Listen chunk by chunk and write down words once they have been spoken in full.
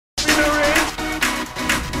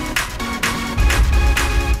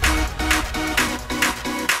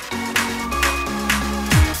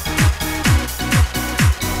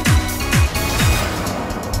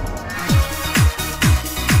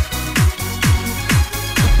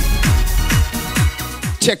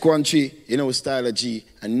Check 1 3, you know Stylo G,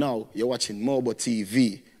 and now you're watching MOBO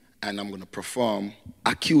TV, and I'm gonna perform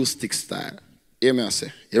acoustic style. Hear me I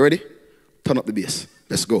say, you ready? Turn up the bass,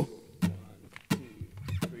 let's go. 1, 2,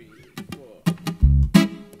 3,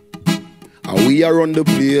 4. And we are on the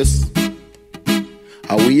place,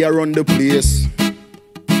 and we are on the place,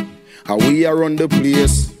 and we are on the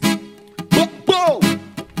place.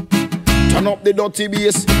 Turn up the dirty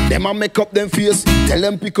bass, them a make up them face. Tell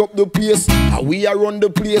them pick up the pace, and we are run the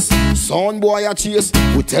place. Soundbwoy a chase,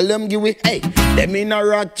 we tell them give it. Hey, them in a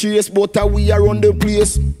rat chase, but we are run the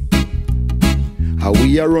place. And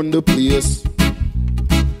we are run the place.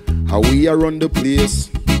 And we are run the place.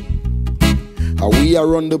 And we are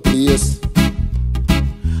run the place.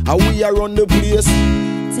 And we are run the place.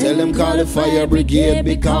 Tell them call the fire brigade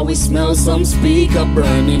because we smell some speaker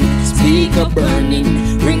burning. Speaker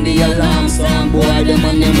burning. Ring the alarm sound, boy, them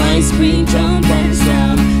on them ice cream. Jump and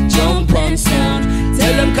sound, jump and sound.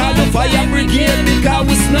 Tell them call the fire brigade because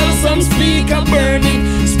we smell some speaker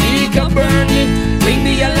burning. Speaker burning. Ring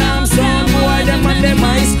the alarm sound, boy, them on them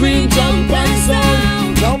ice cream. Jump and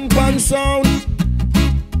sound, jump and sound.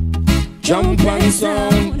 Jump and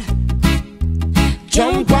sound.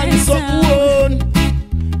 Jump and sound.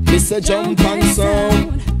 It's a jump and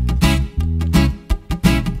sound.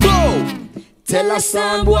 Go! Tell a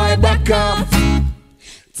Soundbwoy back off.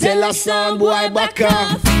 Tell a Soundbwoy back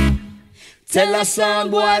off. Tell a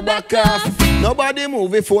Soundbwoy back off. Nobody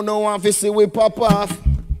move if you no want to see we pop off.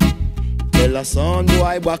 Tell a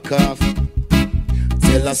Soundbwoy back off.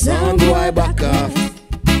 Tell a Soundbwoy back off.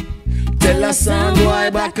 Tell a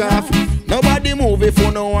Soundbwoy back off. Nobody move if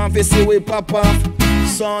you no want to see we pop off.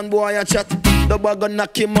 Soundbwoy a chat. The bag gonna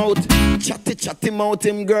knock him out. Chatty chat him out,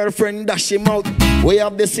 him girlfriend dash him out. We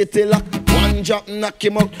have the city lock, one drop knock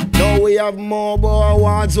him out. Now we have MOBO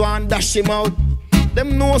awards, one dash him out.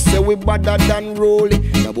 Them know say we better than Rolly.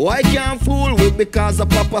 The boy can't fool we because of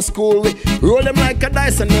Papa school. We roll them like a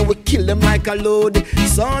dice and then we kill them like a load.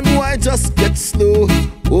 Soundbwoy just get slow.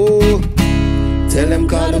 Oh, tell them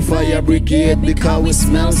call the fire brigade because we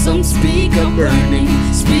smell some speaker burning.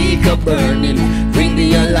 Speaker burning. Ring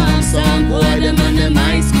the alarm sound, boy, them on them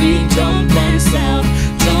ice cream. Jump and sound,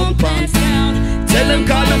 jump and sound. Tell them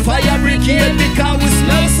call the fire brigade because we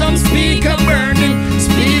smell some speaker burning.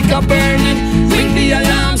 Speaker burning. Ring the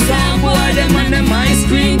alarm sound, boy, them on them ice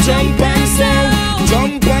cream. Jump and sound,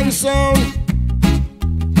 jump and sound.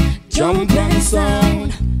 Jump and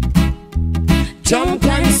sound. Jump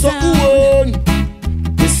and sound.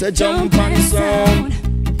 It's a jump and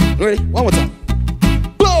sound. Ready? One more time.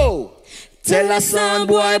 Go! Tell a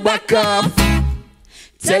Soundbwoy back off.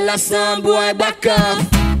 Tell a Soundbwoy back off.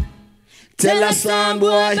 Tell a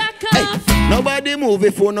Soundbwoy. Hey, nobody move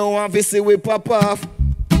if you no want to see we pop off.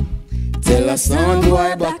 Tell a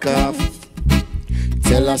Soundbwoy back off.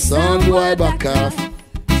 Tell a Soundbwoy back off.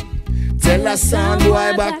 Tell a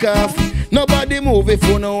Soundbwoy back off. Nobody move if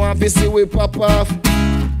you no want to see we pop off.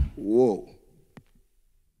 Whoa.